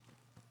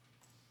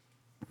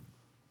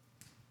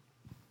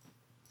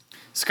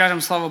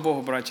Скажем слава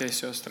Богу, братья и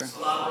сестры.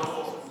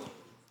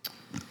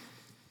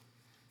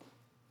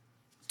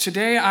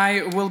 Today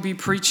I will be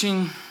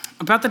preaching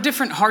about the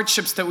different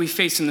hardships that we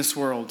face in this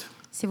world.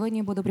 Сегодня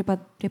я буду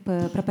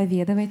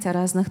проповедовать о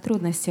разных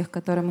трудностях,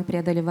 которые мы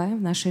преодолеваем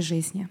в нашей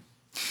жизни.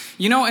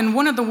 You know, and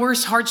one of the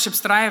worst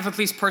hardships that I have at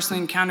least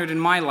personally encountered in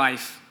my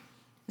life.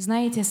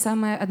 Знаете,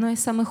 одно из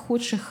самых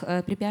худших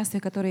препятствий,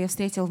 которые я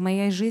встретил в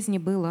моей жизни,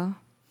 было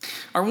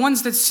Are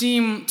ones that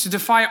seem to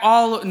defy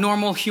all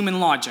normal human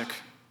logic.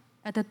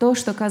 это то,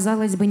 что,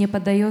 казалось бы, не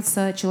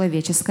поддается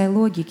человеческой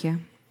логике.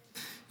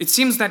 It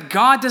seems that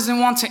God doesn't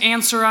want to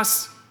answer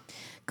us.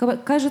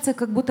 Кажется,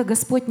 как будто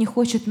Господь не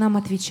хочет нам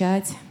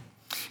отвечать.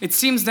 It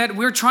seems that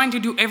we're trying to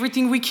do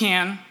everything we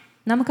can.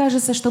 Нам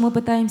кажется, что мы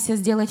пытаемся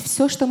сделать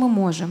все, что мы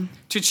можем,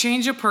 To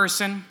change a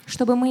person,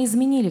 чтобы мы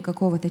изменили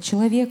какого-то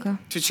человека,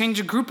 to change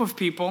a group of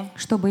people,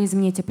 чтобы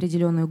изменить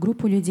определенную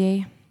группу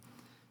людей,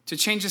 to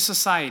change a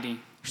society.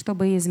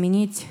 чтобы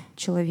изменить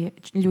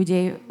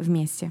людей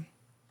вместе,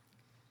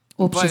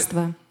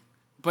 общество.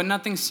 But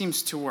nothing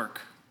seems to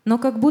work. Но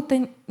как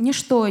будто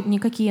ничто,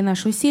 никакие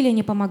наши усилия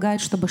не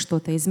помогают, чтобы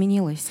что-то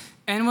изменилось.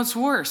 And what's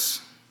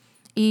worse,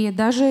 И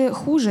даже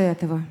хуже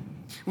этого,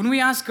 when we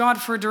ask God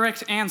for a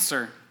direct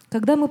answer,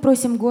 когда мы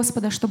просим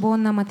Господа, чтобы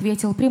Он нам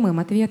ответил прямым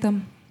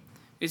ответом,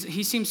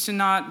 He seems to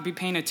not be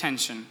paying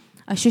attention.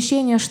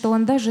 ощущение, что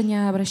Он даже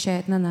не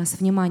обращает на нас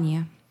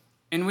внимания.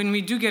 And when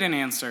we do get an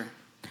answer,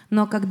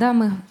 Но когда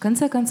мы в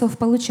конце концов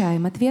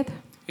получаем ответ,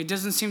 it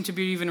doesn't seem to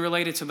be even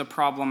related to the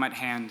problem at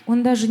hand.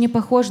 он даже не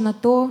похож на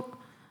то,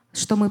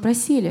 что мы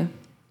просили.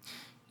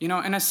 You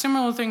know, and a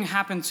similar thing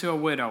happened to a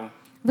widow.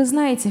 Вы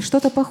знаете,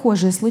 что-то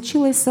похожее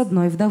случилось с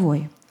одной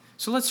вдовой.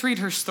 So let's read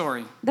her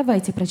story.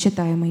 Давайте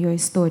прочитаем ее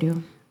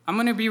историю. I'm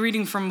going to be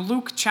reading from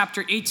Luke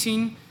chapter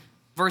 18,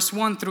 verse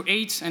 1 through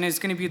 8, and it's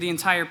going to be the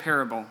entire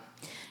parable.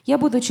 Я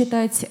буду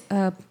читать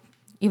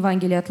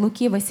Евангелие от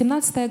Луки,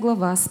 18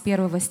 глава, с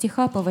 1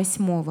 стиха по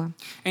 8.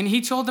 And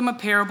he told them a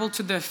parable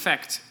to the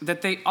effect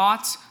that they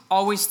ought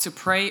always to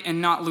pray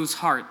and not lose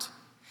heart.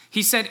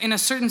 He said, in a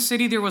certain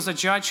city there was a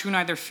judge who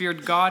neither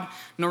feared God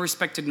nor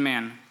respected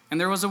man. And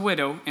there was a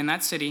widow in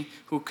that city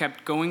who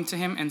kept going to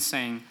him and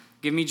saying,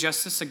 give me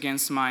justice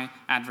against my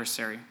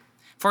adversary.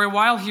 For a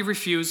while he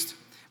refused,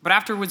 but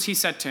afterwards he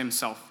said to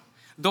himself,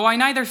 though I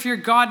neither fear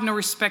God nor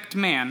respect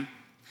man,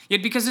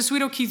 yet because this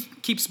widow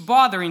keeps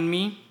bothering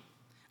me,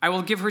 I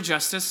will give her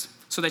justice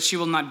so that she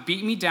will not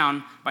beat me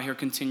down by her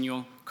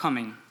continual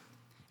coming.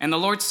 And the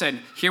Lord said,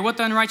 hear what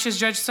the unrighteous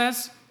judge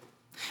says?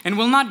 And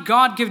will not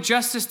God give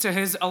justice to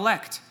his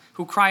elect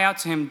who cry out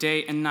to him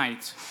day and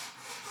night?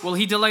 Will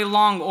he delay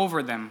long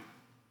over them?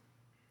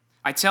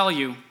 I tell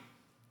you,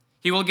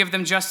 he will give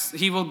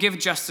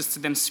justice to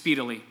them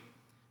speedily.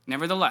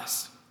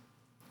 Nevertheless,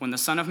 when the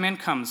Son of Man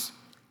comes,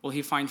 will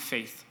he find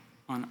faith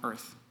on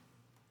earth?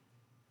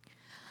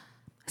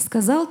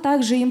 Сказал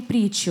также им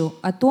притчу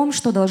о том,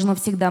 что должно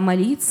всегда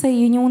молиться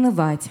и не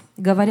унывать.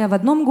 Говоря, в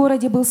одном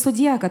городе был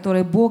судья,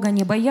 который Бога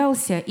не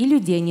боялся и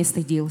людей не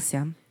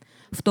стыдился.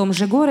 В том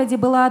же городе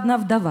была одна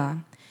вдова,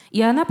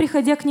 и она,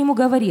 приходя к нему,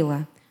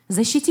 говорила,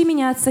 «Защити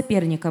меня от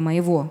соперника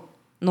моего».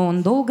 Но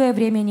он долгое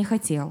время не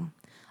хотел.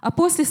 А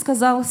после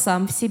сказал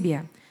сам в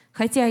себе,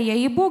 «Хотя я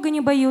и Бога не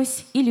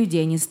боюсь, и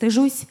людей не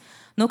стыжусь,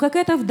 но как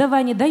эта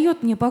вдова не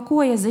дает мне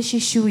покоя,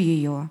 защищу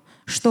ее,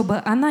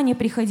 чтобы она не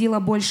приходила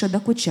больше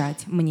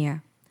докучать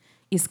мне».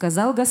 И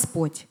сказал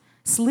Господь,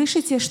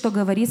 «Слышите, что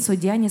говорит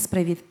судья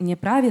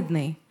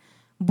неправедный?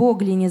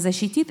 Бог ли не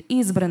защитит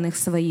избранных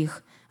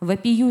своих,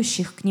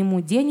 вопиющих к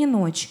нему день и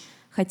ночь,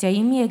 хотя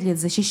и медлит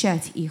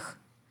защищать их?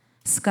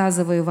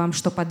 Сказываю вам,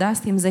 что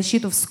подаст им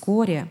защиту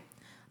вскоре,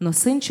 но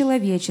Сын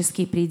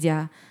Человеческий,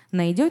 придя,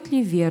 найдет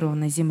ли веру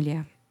на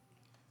земле?»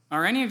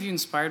 Are any of you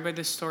inspired by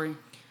this story?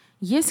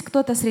 Есть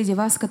кто-то среди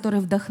вас, который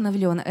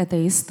вдохновлен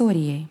этой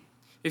историей?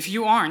 If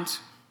you aren't,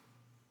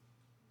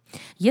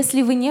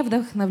 Если вы не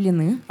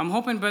вдохновлены, I'm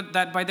hoping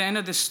that by the end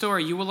of this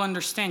story you will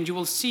understand, you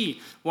will see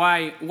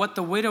why what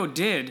the widow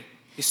did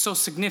is so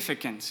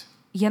significant.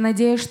 я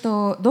надеюсь,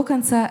 что до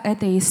конца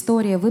этой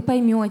истории вы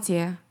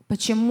поймете,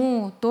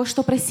 почему то,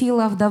 что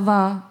просила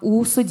вдова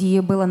у судьи,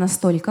 было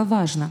настолько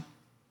важно.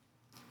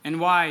 And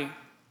why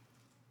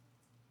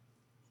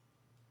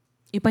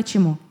И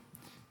почему.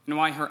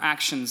 her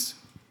actions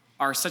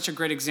are such a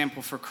great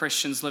example for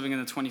Christians living in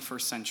the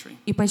 21st century.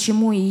 И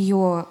почему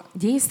ее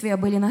действия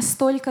были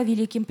настолько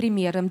великим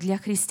примером для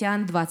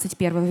христиан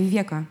 21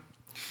 века.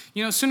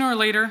 You know, sooner or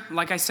later,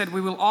 like I said,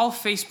 we will all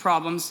face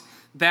problems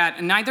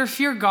that neither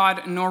fear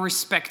God nor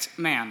respect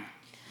man.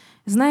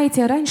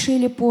 Знаете, раньше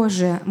или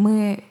позже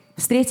мы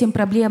встретим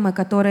проблемы,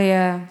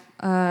 которые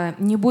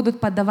не будут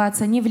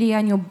поддаваться ни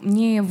влиянию,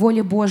 ни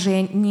воле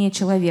Божией, ни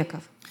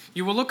человеков.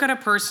 You will look at a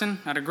person,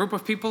 at a group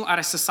of people, at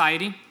a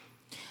society,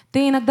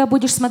 Ты иногда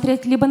будешь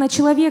смотреть либо на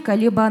человека,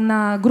 либо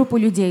на группу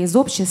людей из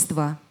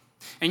общества.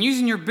 and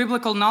using your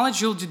biblical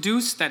knowledge, you'll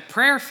deduce that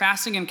prayer,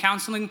 fasting, and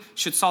counseling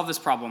should solve this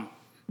problem.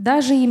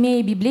 Даже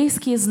имея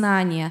библейские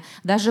знания,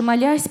 даже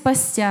молясь,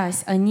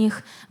 постясь о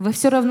них, вы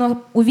все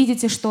равно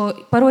увидите,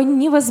 что порой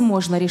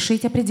невозможно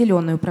решить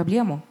определенную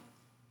проблему.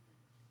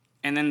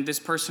 And then this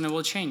person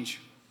will change.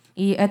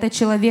 И этот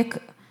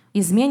человек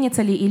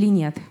изменится ли или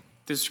нет.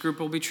 This group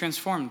will be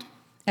transformed.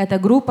 Эта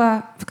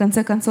группа, в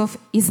конце концов,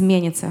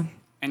 изменится.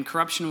 And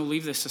corruption will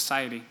leave this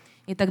society.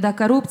 И тогда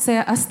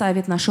коррупция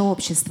оставит наше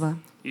общество.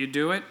 You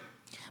do it,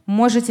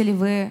 Можете ли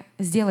вы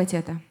сделать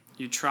это?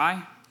 you try,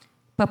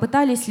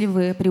 Попытались ли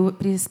вы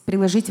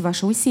приложить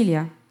ваши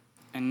усилия?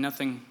 and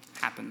nothing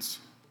happens.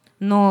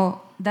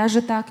 Но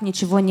даже так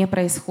ничего не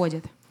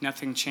происходит.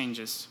 Nothing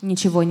changes.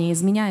 Ничего не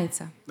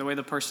изменяется. The way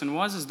the person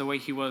was is the way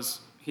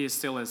he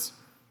still is.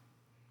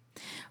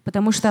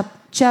 Потому что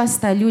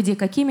часто люди,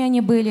 какими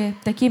они были,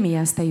 такими и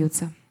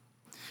остаются.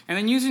 And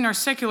then using our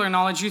secular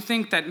knowledge, you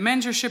think that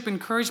mentorship,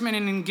 encouragement,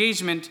 and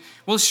engagement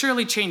will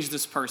surely change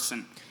this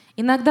person.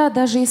 Иногда,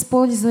 даже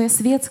используя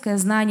светское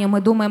знание, мы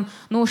думаем,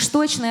 ну уж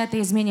точно это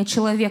изменит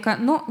человека,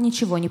 но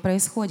ничего не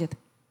происходит.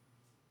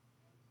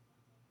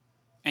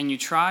 And you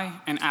try,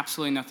 and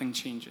absolutely nothing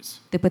changes.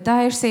 Ты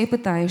пытаешься и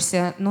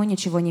пытаешься, но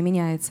ничего не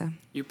меняется.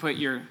 You put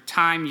your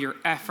time, your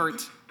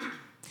effort,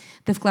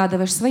 Ты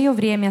вкладываешь свое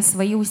время,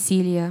 свои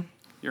усилия,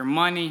 your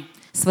money,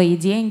 свои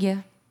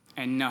деньги,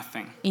 and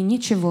nothing. и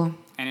ничего.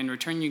 And in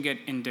return, you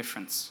get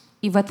indifference.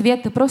 И в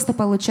ответ ты просто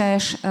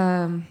получаешь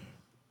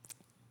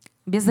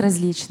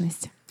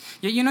безразличность.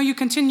 Yet, you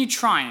continue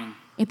trying.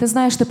 И ты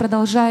знаешь, ты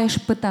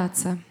продолжаешь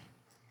пытаться.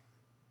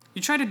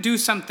 You try to do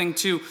something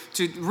to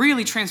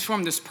really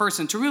transform this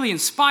person, to really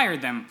inspire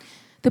them.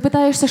 Ты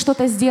пытаешься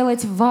что-то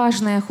сделать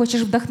важное,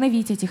 хочешь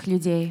вдохновить этих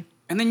людей.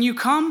 And then you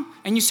come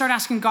and you start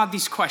asking God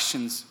these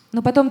questions.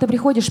 Но потом ты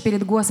приходишь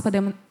перед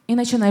Господом и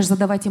начинаешь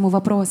задавать Ему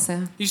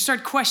вопросы. You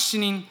start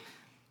questioning,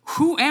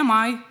 who am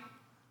I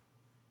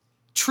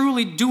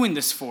truly doing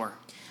this for?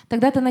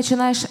 Тогда ты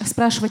начинаешь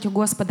спрашивать у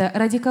Господа,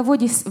 ради кого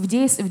в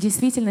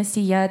действительности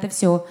я это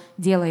все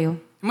делаю.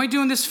 Am I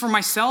doing this for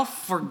myself,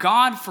 for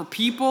God, for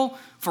people,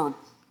 for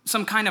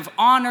some kind of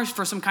honor,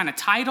 for some kind of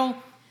title?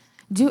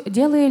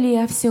 Делаю ли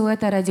я все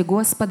это ради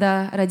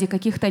Господа, ради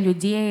каких-то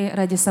людей,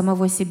 ради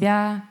самого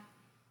себя?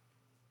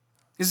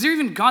 Is there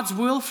even God's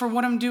will for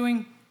what I'm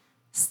doing?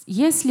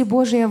 Есть ли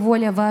Божья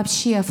воля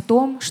вообще в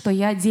том, что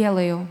я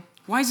делаю?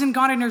 Why isn't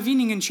God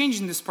intervening and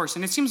changing this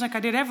person? It seems like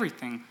I did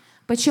everything.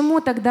 Почему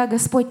тогда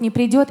Господь не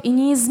придет и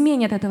не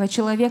изменит этого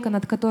человека,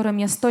 над которым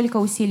я столько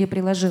усилий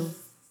приложил?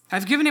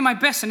 I've given it my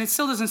best, and it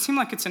still doesn't seem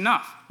like it's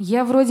enough.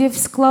 Я вроде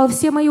вклал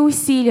все мои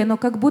усилия, но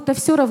как будто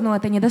все равно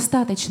это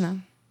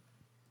недостаточно.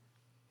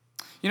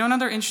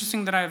 Another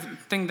interesting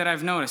thing that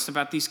I've noticed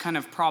about these kind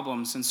of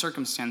problems and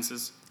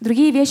circumstances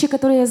Другие вещи,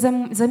 которые я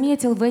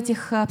заметил в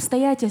этих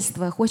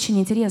обстоятельствах, очень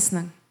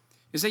интересно.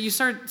 is that you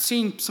start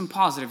seeing some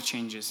positive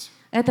changes.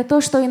 Это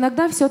то, что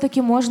иногда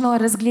все-таки можно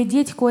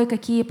разглядеть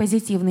кое-какие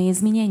позитивные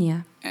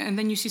изменения. And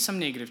then you see some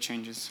negative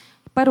changes.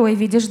 Порой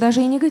видишь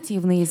даже и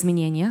негативные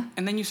изменения.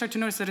 And then you start to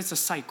notice that it's a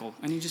cycle,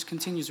 and it just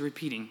continues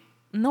repeating.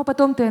 Но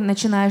потом ты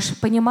начинаешь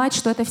понимать,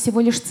 что это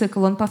всего лишь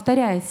цикл, он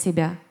повторяет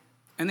себя.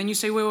 And then you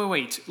say,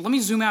 wait, let me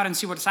zoom out and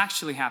see what's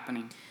actually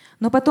happening.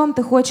 Но потом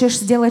ты хочешь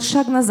сделать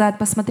шаг назад,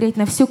 посмотреть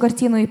на всю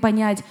картину и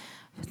понять,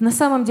 на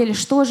самом деле,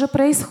 что же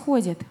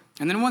происходит.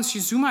 And then once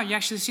you zoom out, you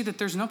actually see that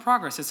there's no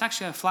progress. It's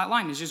actually a flat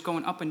line. It's just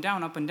going up and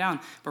down,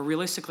 but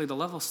realistically the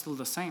level's still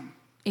the same.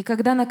 И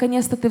когда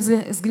наконец-то ты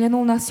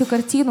взглянул на всю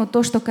картину,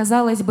 то, что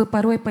казалось бы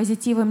порой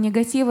позитивом,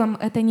 негативом,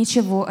 это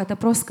ничего, это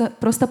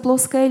просто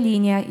плоская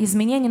линия,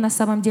 изменений на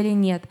самом деле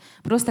нет,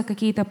 просто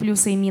какие-то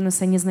плюсы и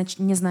минусы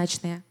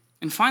незначные.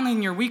 And finally,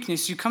 in your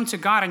weakness, you come to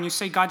God and you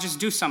say, God, just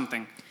do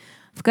something.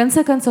 В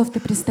конце концов, ты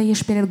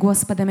предстоишь перед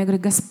Господом и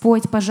говоришь,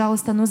 Господь,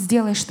 пожалуйста, ну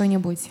сделай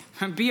что-нибудь.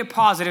 Be it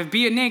positive,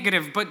 be it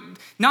negative, but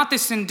not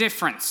this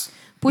indifference,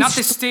 not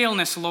this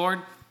staleness, Lord.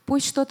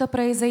 Пусть что-то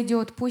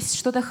произойдет, пусть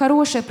что-то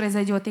хорошее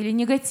произойдет или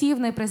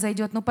негативное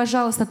произойдет, но,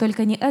 пожалуйста,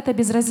 только не это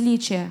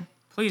безразличие.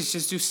 Please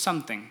just do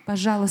something.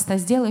 Пожалуйста,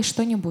 сделай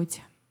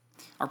что-нибудь.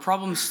 Our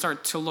problems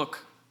start to look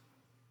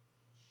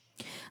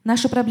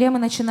Наши проблемы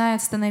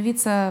начинают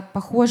становиться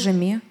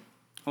похожими.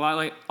 a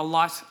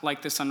lot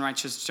like this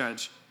unrighteous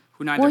judge,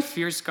 who neither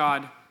fears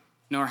God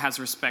nor has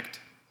respect.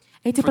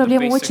 Эти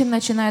проблемы очень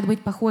начинают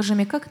быть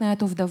похожими, как на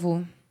эту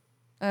вдову.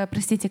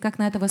 Как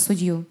на этого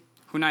судью.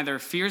 Who neither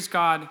fears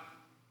God,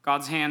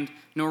 God's hand,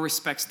 nor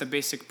respects the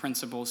basic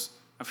principles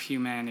of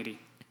humanity.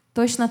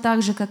 Точно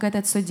так же, как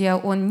этот судья,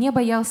 он не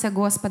боялся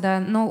Господа,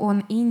 но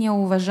он и не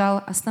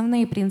уважал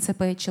основные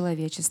принципы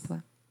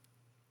человечества.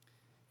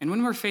 And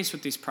when we're faced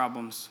with these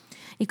problems,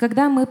 И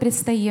когда мы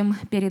предстоим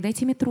перед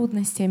этими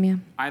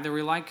трудностями, either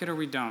we like it or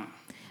we don't,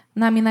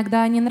 нам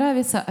иногда они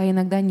нравятся, а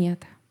иногда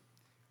нет.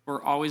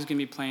 we're always going to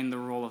be playing the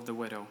role of the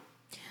widow.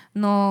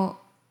 Но,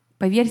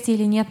 поверьте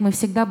или нет, мы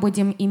всегда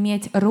будем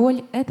иметь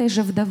роль этой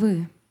же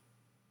вдовы.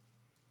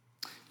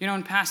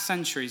 In past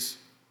centuries,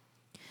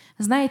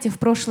 Знаете, в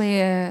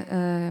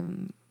прошлые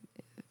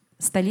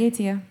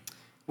столетия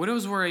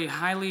widows were a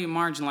highly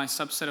marginalized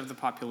subset of the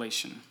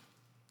population.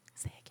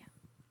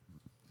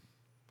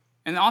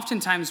 And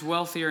oftentimes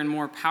wealthier and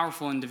more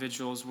powerful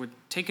individuals would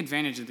take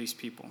advantage of these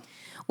people.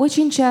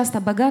 Очень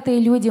часто богатые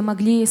люди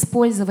могли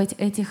использовать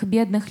этих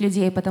бедных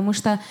людей, потому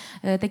что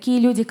такие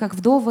люди, как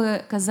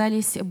вдовы,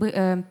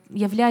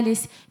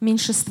 являлись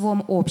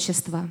меньшинством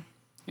общества.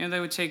 You know,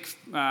 they would take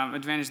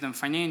advantage of them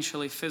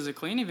financially,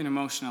 physically, and even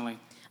emotionally.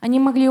 Они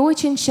могли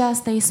очень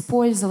часто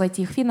использовать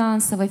их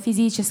финансово,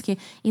 физически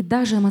и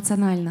даже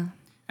эмоционально.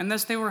 And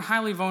thus they were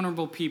highly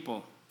vulnerable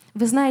people.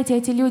 Вы знаете,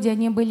 эти люди,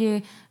 они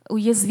были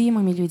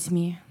уязвимыми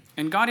людьми.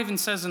 And God even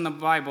says in the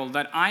Bible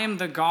that I am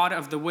the God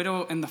of the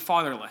widow and the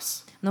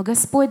fatherless. Но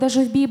Господь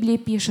даже в Библии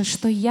пишет,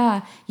 что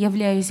 «Я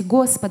являюсь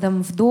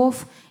Господом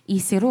вдов и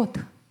сирот».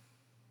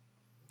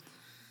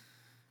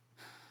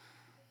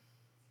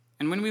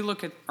 And when we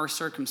look at our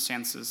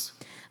circumstances,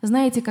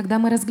 Знаете, когда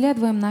мы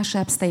разглядываем наши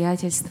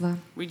обстоятельства,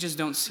 we just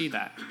don't see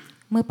that.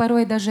 мы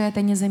порой даже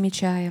это не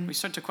замечаем. We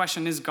start to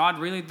question, is God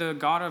really the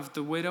God of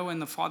the widow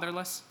and the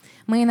fatherless?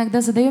 Мы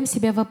иногда задаем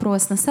себе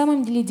вопрос, на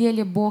самом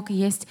деле Бог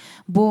есть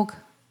Бог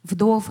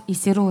вдов и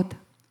сирот.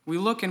 We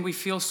look and we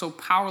feel so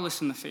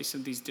powerless in the face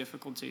of these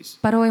difficulties.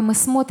 Порой мы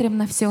смотрим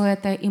на все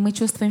это, и мы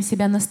чувствуем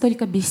себя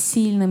настолько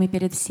бессильными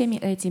перед всеми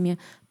этими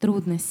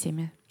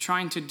трудностями.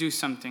 Trying to do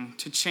something,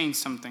 to change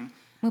something,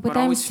 Мы but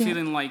always пытаемся,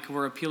 feeling like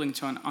we're appealing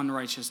to an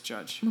unrighteous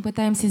judge. мы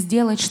пытаемся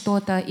сделать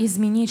что-то,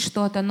 изменить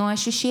что-то, но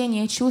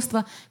ощущение,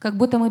 чувство, как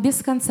будто мы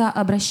без конца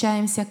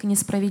обращаемся к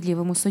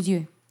несправедливому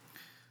судье.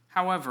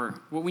 However,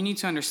 what we need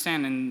to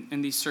understand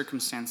in these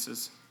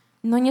circumstances,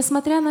 Но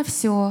несмотря на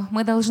все,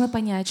 мы должны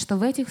понять, что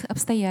в этих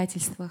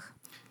обстоятельствах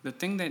the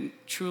thing that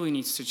truly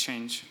needs to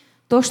change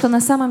то, что на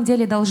самом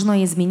деле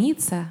должно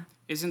измениться,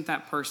 isn't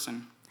that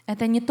person,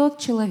 это не тот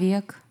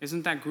человек,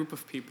 isn't that group of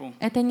people,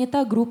 это не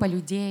та группа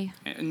людей,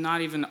 and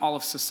not even all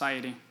of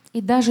society. и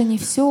даже не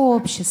все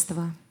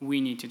общество. We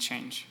need to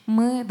change.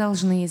 Мы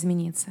должны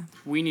измениться.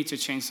 We need to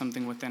change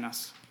something within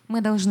us.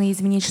 Мы должны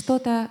изменить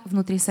что-то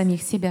внутри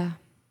самих себя.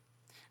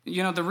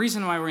 You know, the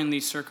reason why we're in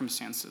these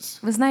circumstances,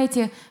 Вы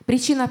знаете,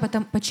 причина,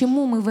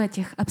 почему мы в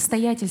этих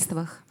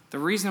обстоятельствах, the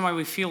reason why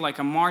we feel like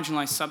a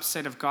marginalized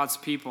subset of God's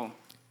people,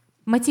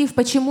 мотив,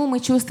 почему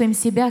мы чувствуем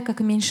себя как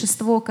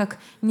меньшинство, как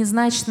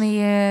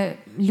незначные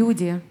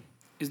люди,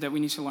 is that we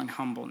need to learn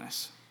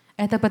humbleness.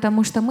 это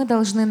потому, что мы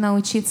должны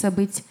научиться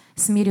быть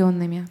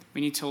смиренными.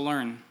 We need to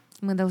learn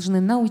Мы должны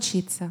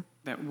научиться,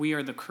 that we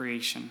are the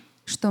creation,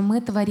 что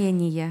мы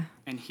творение,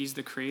 and He's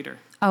the creator,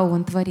 а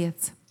Он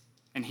творец.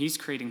 and He's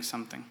creating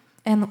something,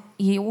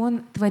 И Он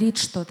творит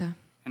что-то,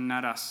 and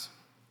not us.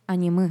 а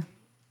не мы.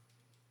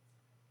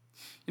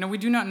 You know, we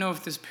do not know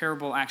if this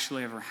parable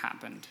actually ever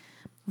happened.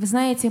 Вы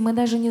знаете, мы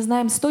даже не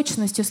знаем с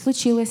точностью,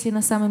 случилась ли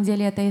на самом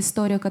деле эта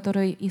история,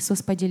 которую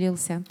Иисус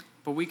поделился.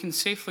 But we can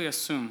safely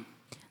assume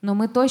Но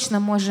мы точно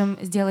можем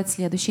сделать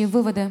следующие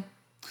выводы,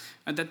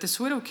 that this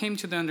widow came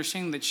to the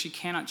understanding that she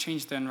cannot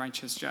change the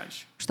unrighteous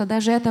judge. что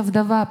даже эта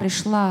вдова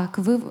пришла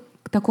к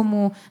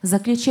такому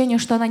заключению,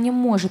 что она не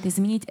может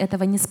изменить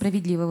этого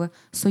несправедливого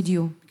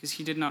судью. Because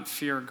he did not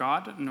fear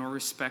God nor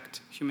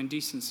respect human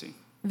decency.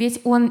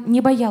 Ведь он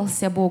не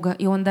боялся Бога,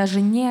 и он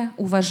даже не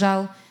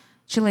уважал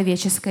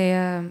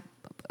человеческое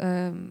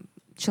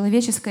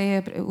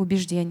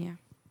убеждение.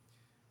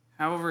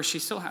 However, she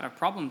still had a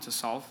problem to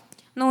solve.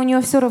 Но у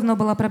нее все равно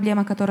была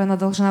проблема, которую она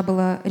должна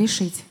была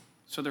решить.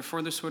 So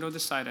therefore, this widow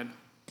decided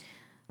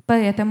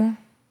Поэтому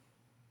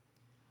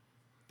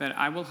that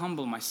I will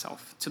humble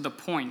myself to the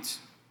point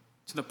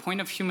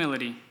of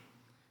humility,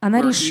 она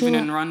where even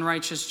an решила,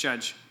 unrighteous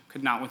judge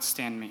could not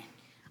withstand me.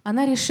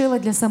 она решила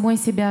для самой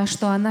себя,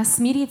 что она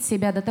смирит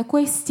себя до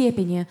такой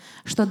степени,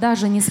 что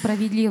даже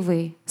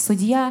несправедливый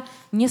судья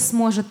не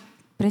сможет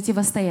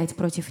противостоять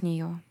против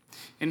нее.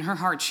 In her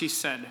heart, she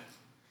said,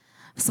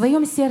 В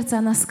своем сердце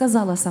она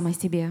сказала сама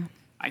себе: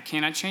 I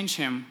cannot change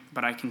him,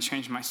 but I can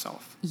change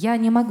myself. «Я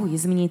не могу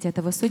изменить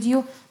этого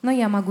судью, но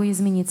я могу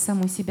изменить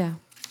саму себя».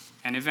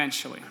 And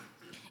eventually,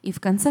 И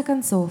в конце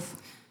концов,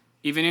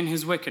 even in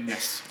his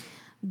wickedness,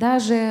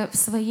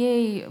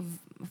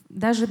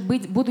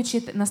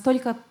 будучи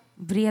настолько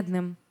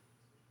вредным,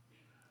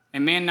 a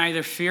man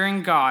neither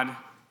fearing God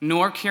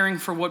nor caring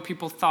for what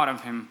people thought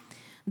of him,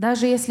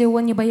 даже если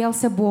он не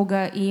боялся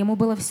Бога, и ему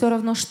было все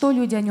равно, что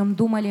люди о нем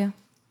думали,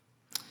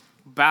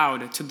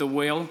 bowed to the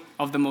will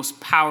of the most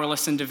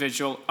powerless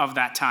individual of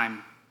that time.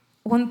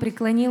 он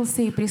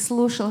преклонился и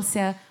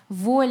прислушался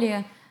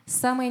воле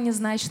самой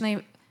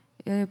незначной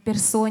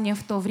персоне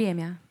в то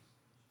время.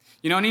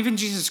 You know, and even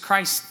Jesus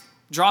Christ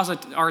draws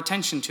our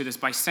attention to this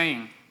by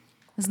saying,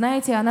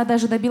 Знаете, она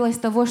даже добилась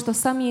того, что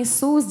сам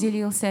Иисус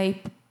делился и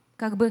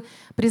как бы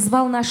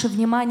призвал наше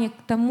внимание к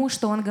тому,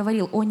 что Он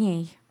говорил о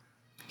ней.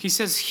 he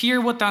says,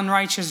 hear what the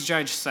unrighteous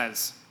judge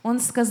says. Он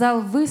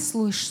сказал: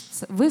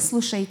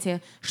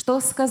 «Выслушайте, что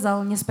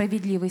сказал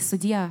несправедливый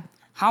судья».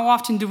 How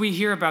often do we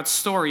hear about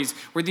stories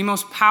where the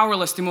most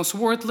powerless, the most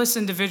worthless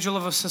individual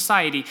of a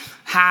society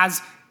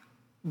has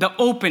the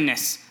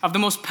openness of the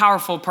most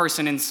powerful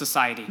person in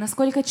society?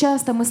 Насколько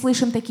часто мы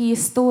слышим такие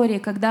истории,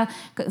 когда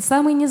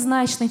самый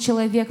незначный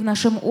человек в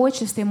нашем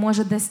обществе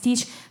может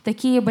достичь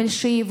такие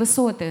большие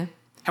высоты.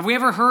 Have we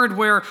ever heard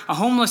where a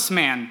homeless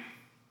man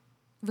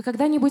Вы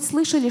когда-нибудь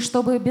слышали,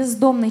 чтобы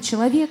бездомный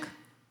человек,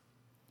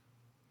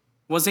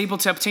 was able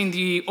to obtain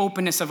the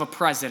openness of a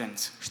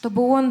president?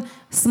 чтобы он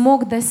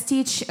смог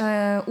достичь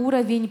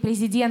уровень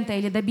президента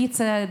или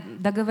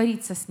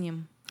договориться с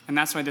ним? And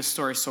that's why this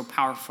story is so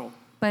powerful.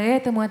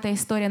 Поэтому эта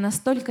история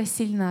настолько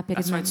сильна перед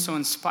That's why нами. it's so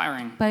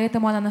inspiring.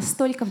 Поэтому она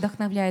настолько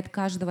вдохновляет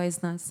каждого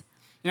из нас.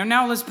 You know,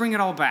 now let's bring it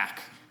all back.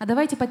 А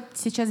давайте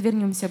сейчас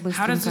вернемся How does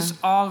быстренько. this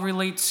all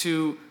relate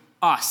to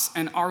us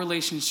and our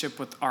relationship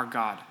with our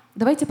God?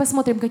 Давайте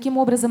посмотрим, каким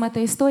образом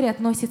эта история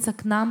относится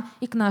к нам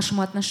и к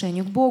нашему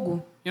отношению к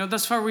Богу. You know,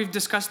 thus far we've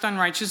discussed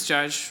unrighteous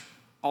judge,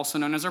 also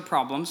known as our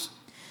problems.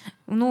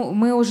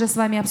 Мы уже с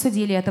вами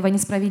обсудили этого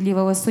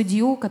несправедливого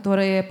судью,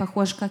 который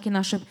похож как и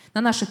на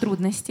наши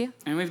трудности.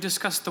 And we've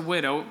discussed the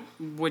widow,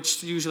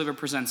 which usually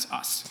represents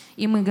us.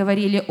 И мы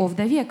говорили о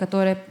вдове,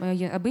 которая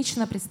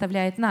обычно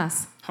представляет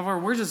нас. However,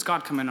 where does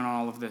God come in on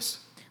all of this?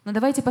 Но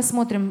давайте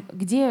посмотрим,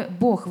 где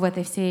Бог в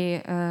этой всей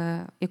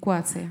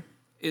эквации.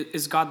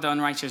 Is God the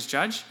unrighteous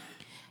judge?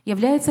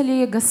 Является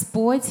ли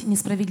Господь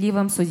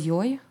несправедливым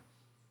судьей?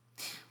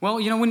 Well,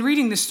 you know, when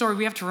reading this story,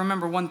 we have to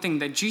remember one thing,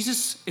 that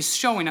Jesus is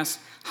showing us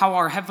how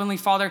our Heavenly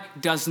Father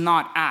does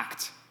not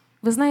act.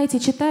 Вы знаете,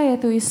 читая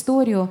эту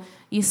историю,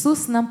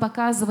 Иисус нам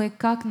показывает,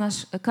 как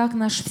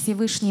наш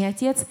Всевышний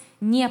Отец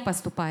не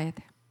поступает.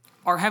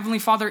 Our Heavenly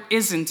Father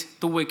isn't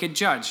the wicked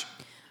judge.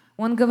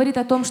 Он говорит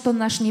о том, что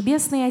наш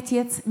Небесный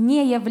Отец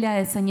не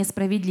является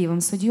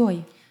несправедливым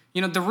судьей.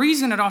 You know, the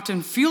reason it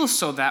often feels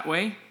so that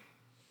way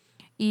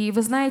И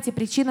вы знаете,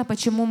 причина,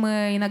 почему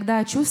мы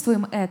иногда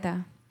чувствуем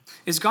это.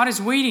 is God is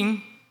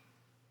waiting.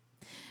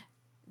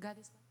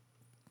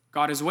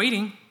 God is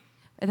waiting.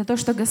 Это то,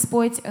 что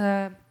Господь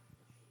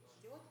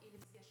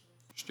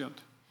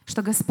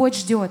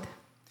ждет,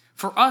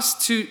 For us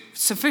to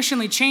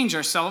sufficiently change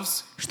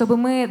ourselves чтобы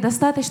мы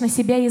достаточно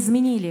себя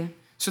изменили,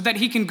 so that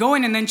He can go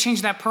in and then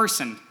change that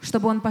person,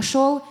 чтобы Он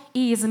пошел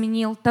и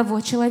изменил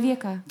того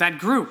человека, that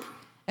group,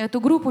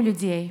 эту группу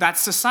людей, that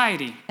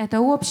society.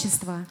 это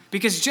общество.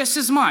 Because just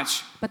as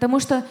much Потому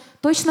что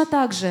точно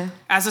так же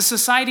as a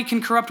society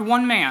can corrupt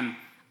one man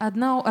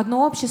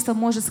одно общество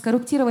может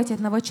скоррумпировать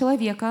одного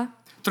человека,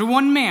 through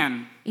one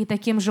man, и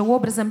таким же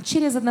образом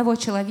через одного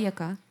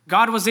человека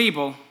God was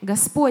able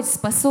Господь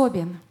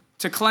способен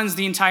to cleanse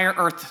the entire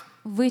earth.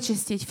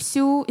 вычистить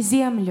всю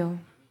землю.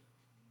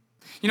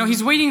 You know,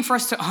 He's waiting for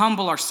us to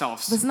humble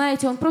ourselves, Вы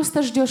знаете, Он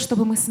просто ждет,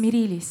 чтобы мы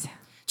смирились,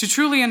 to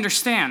truly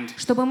understand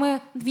чтобы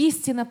мы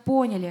истинно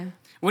поняли,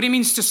 what it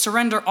means to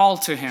surrender all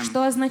to Him,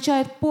 что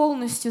означает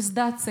полностью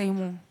сдаться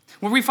Ему,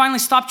 where we finally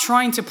stop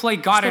trying to play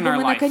God in чтобы our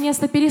мы life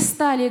наконец-то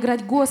перестали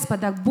играть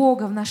Господа,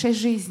 Бога в нашей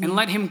жизни, and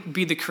let Him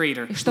be the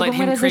creator, и чтобы let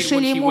мы Him create what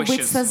разрешили He Ему быть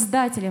wishes.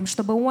 Создателем,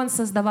 чтобы Он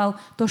создавал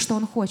то, что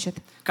Он хочет.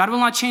 God will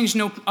not change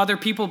no other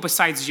people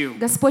besides you.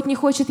 Господь не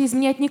хочет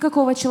изменять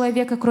никакого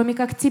человека, кроме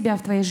как тебя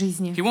в твоей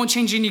жизни. He won't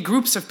change any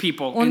groups of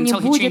people Он не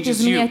until He будет changes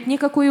you. изменять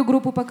никакую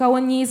группу, пока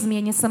Он не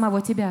изменит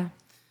самого тебя.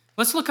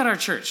 Let's look at our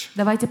church.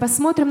 Давайте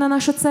посмотрим на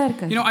нашу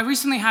церковь. You know, I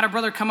recently had a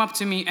brother come up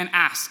to me and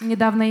ask,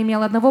 Недавно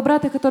имел одного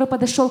брата, который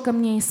подошел ко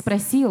мне и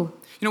спросил,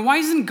 you know, why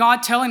isn't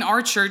God telling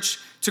our church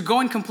to go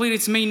and complete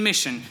its main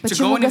mission, to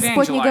почему go and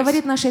Господь не evangelize?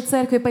 говорит нашей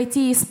церкви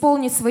пойти и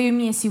исполнить свою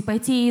миссию,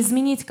 пойти и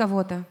изменить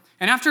кого-то.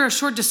 And after a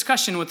short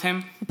discussion with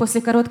him, И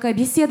после короткой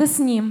беседы с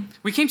ним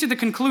we came to the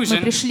мы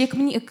conclusion пришли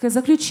к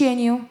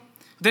заключению,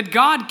 that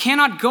God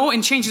cannot go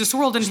and change this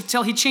world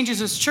until He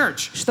changes His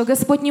church, что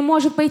Господь не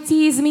может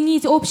пойти и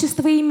изменить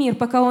общество и мир,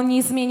 пока Он не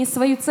изменит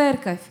свою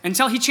церковь,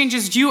 until He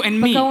changes you and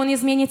me. пока Он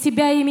изменит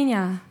тебя и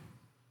меня.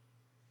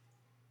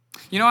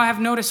 You know, I have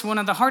noticed one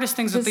of the hardest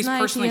things, Вы at least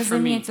знаете, personally я for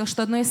me, заметил,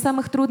 что одно из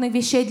самых трудных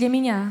вещей для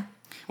меня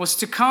was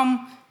to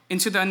come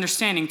into the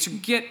understanding, to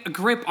get a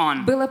grip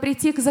on было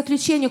прийти к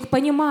заключению, к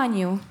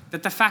пониманию,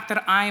 that the fact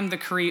that I am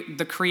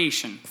the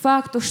creation к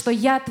факту, что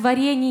я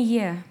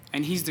творение,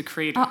 and He's the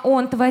creator, а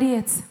Он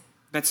творец,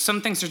 that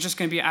some things are just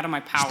going to be out of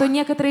my что power.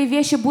 некоторые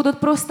вещи будут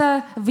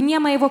просто вне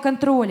моего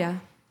контроля.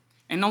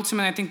 And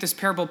ultimately, I think this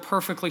parable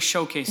perfectly И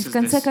showcases в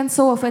конце this.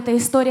 концов, эта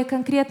история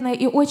конкретная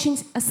и очень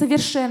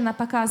совершенно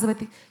показывает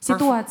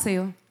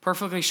ситуацию.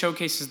 Perfectly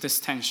showcases this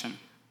tension.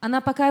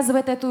 Она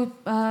показывает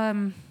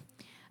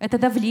это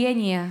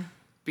давление,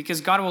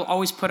 Because God will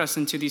always put us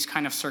into these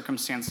kind of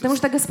circumstances. потому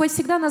что Господь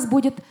всегда нас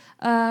будет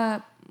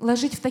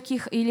ложить в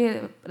таких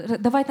или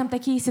давать нам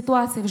такие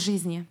ситуации в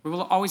жизни. We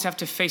will always have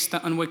to face the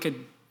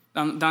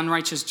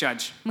unrighteous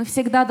judge Мы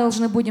всегда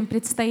должны будем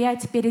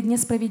предстоять перед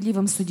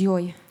несправедливым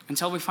судьей,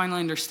 until we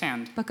finally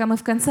understand пока мы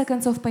в конце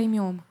концов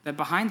поймем, that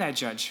behind that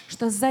judge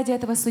что сзади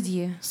этого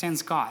судьи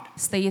stands God,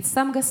 стоит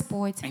сам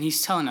Господь, and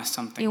He's telling us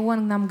и something.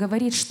 Он нам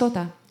говорит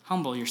что-то.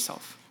 Humble yourself.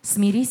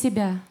 Смири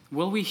себя.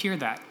 Will we hear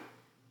that?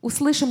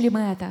 Услышим ли мы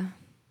это?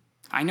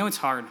 I know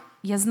it's hard.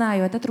 Я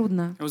знаю, это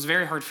трудно. It was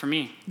very hard for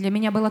me, Для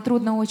меня было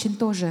трудно очень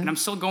тоже. and I'm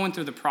still going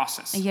through the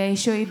process. Я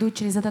еще иду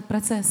через этот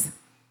процесс.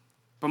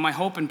 But my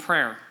hope and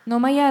prayer Но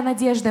моя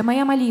надежда,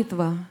 моя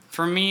молитва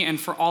for me and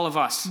for all of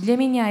us, для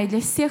меня и для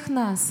всех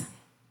нас,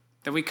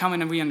 that we come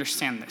in and we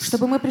understand this.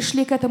 чтобы мы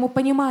пришли к этому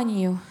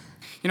пониманию,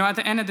 You know, at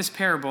the end of this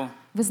parable,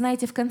 Вы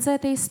знаете, в конце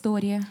этой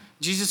истории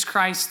Jesus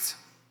Christ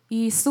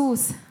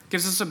Иисус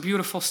gives us a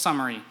beautiful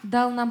summary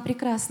дал нам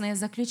прекрасное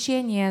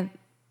заключение,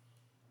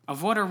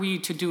 of what are we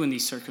to do in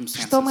these что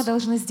мы circumstances.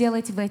 должны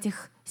сделать в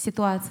этих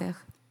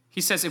ситуациях. He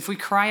says, if we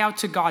cry out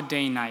to God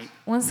day and night,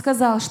 Он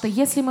сказал, что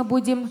если мы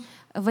будем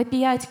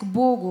вопиять к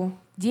Богу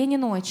день и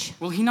ночь,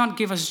 will He not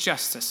give us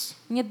justice?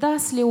 не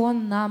даст ли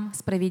Он нам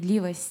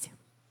справедливость?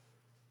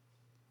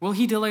 Will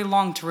He delay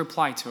long to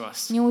reply to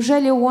us?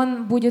 Неужели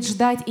Он будет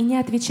ждать и не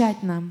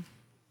отвечать нам?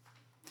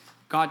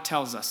 God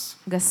tells us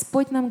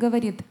Господь нам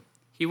говорит,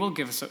 He will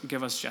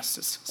give us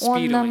justice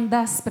Он нам speedily.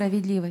 даст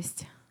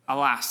справедливость.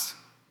 Alas,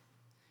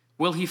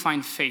 will He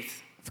find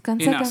faith В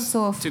конце in us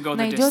концов, to go the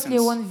найдет ли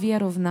distance, Он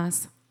веру в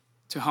нас,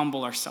 to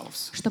humble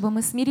ourselves, чтобы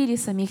мы смирили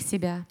самих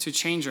себя, to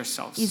change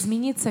ourselves,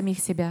 изменить самих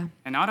себя,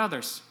 and not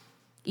others,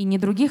 и не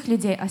других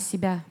людей, а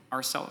себя,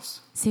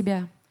 ourselves,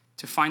 себя,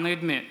 to finally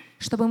admit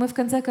чтобы мы в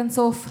конце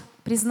концов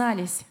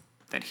признались,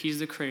 that He's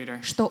the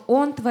Creator что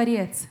Он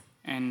Творец,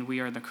 and we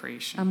are the а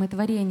creation. мы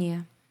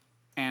творение.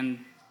 And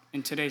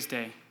in today's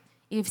day,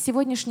 И в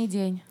сегодняшний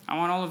день I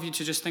want all of you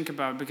to just think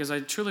about it because I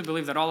truly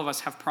believe that all of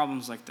us have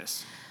problems like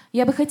this.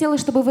 я бы хотела,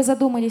 чтобы вы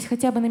задумались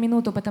хотя бы на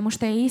минуту, потому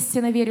что я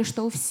истинно верю,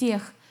 что у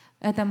всех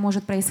это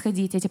может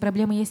происходить. Эти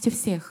проблемы есть у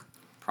всех.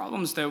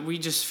 Problems that we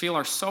just feel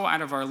are so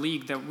out of our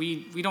league that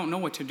we don't know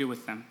what to do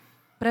with them.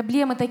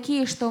 Проблемы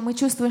такие, что мы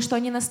чувствуем, что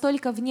они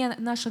настолько вне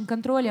нашего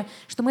контроля,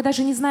 что мы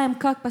даже не знаем,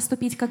 как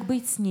поступить, как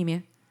быть с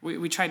ними.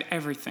 We tried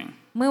everything,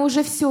 Мы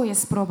уже все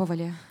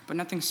испробовали, but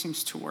nothing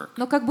seems to work.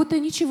 но как будто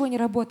ничего не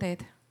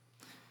работает.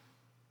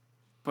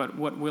 But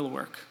what will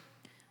work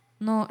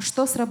Но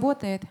что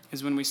сработает,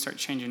 is when we start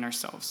changing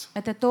ourselves.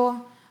 это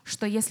то,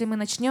 что если мы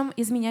начнем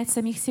изменять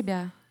самих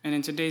себя, And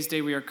in today's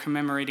day, we are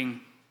commemorating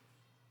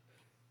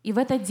и в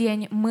этот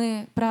день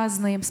мы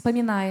празднуем,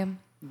 вспоминаем,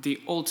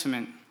 the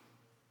ultimate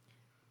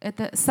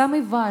это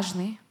самый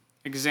важный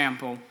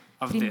example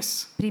of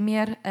this.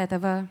 пример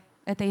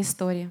этой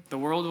истории, The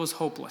world was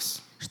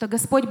hopeless, что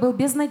Господь был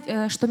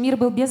что мир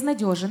был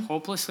безнадежен,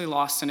 hopelessly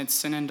lost in its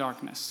sin and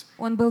darkness.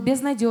 он был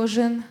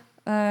безнадежен,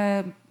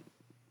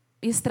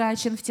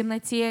 истрачен в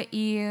темноте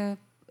и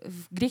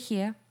в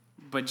грехе,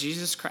 But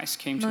Jesus Christ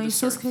came to но this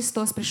Иисус earth,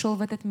 Христос пришел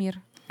в этот мир,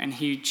 and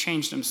He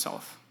changed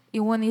Himself и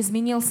Он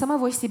изменил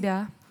самого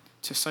себя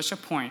to such a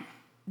point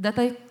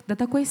до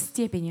такой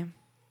степени,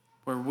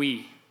 where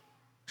we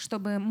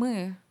чтобы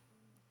мы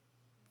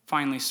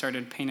finally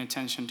started paying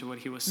attention to what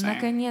He was saying.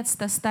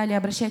 наконец-то стали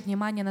обращать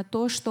внимание на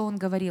то, что Он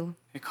говорил.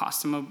 It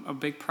cost Him a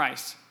big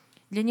price,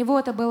 Для Него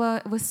это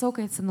было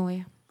высокой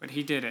ценой, but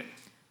He did it.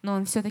 но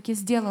Он все-таки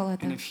сделал And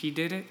это. if He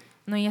did it,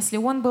 Но если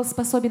Он был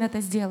способен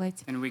это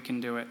сделать, then we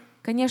can do it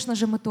конечно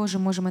же, мы тоже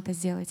можем это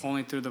сделать.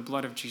 only through the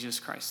blood of Jesus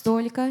Christ.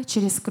 Только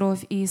через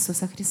кровь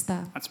Иисуса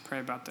Христа. Let's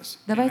pray about this.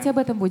 Давайте Amen. об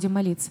этом будем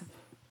молиться.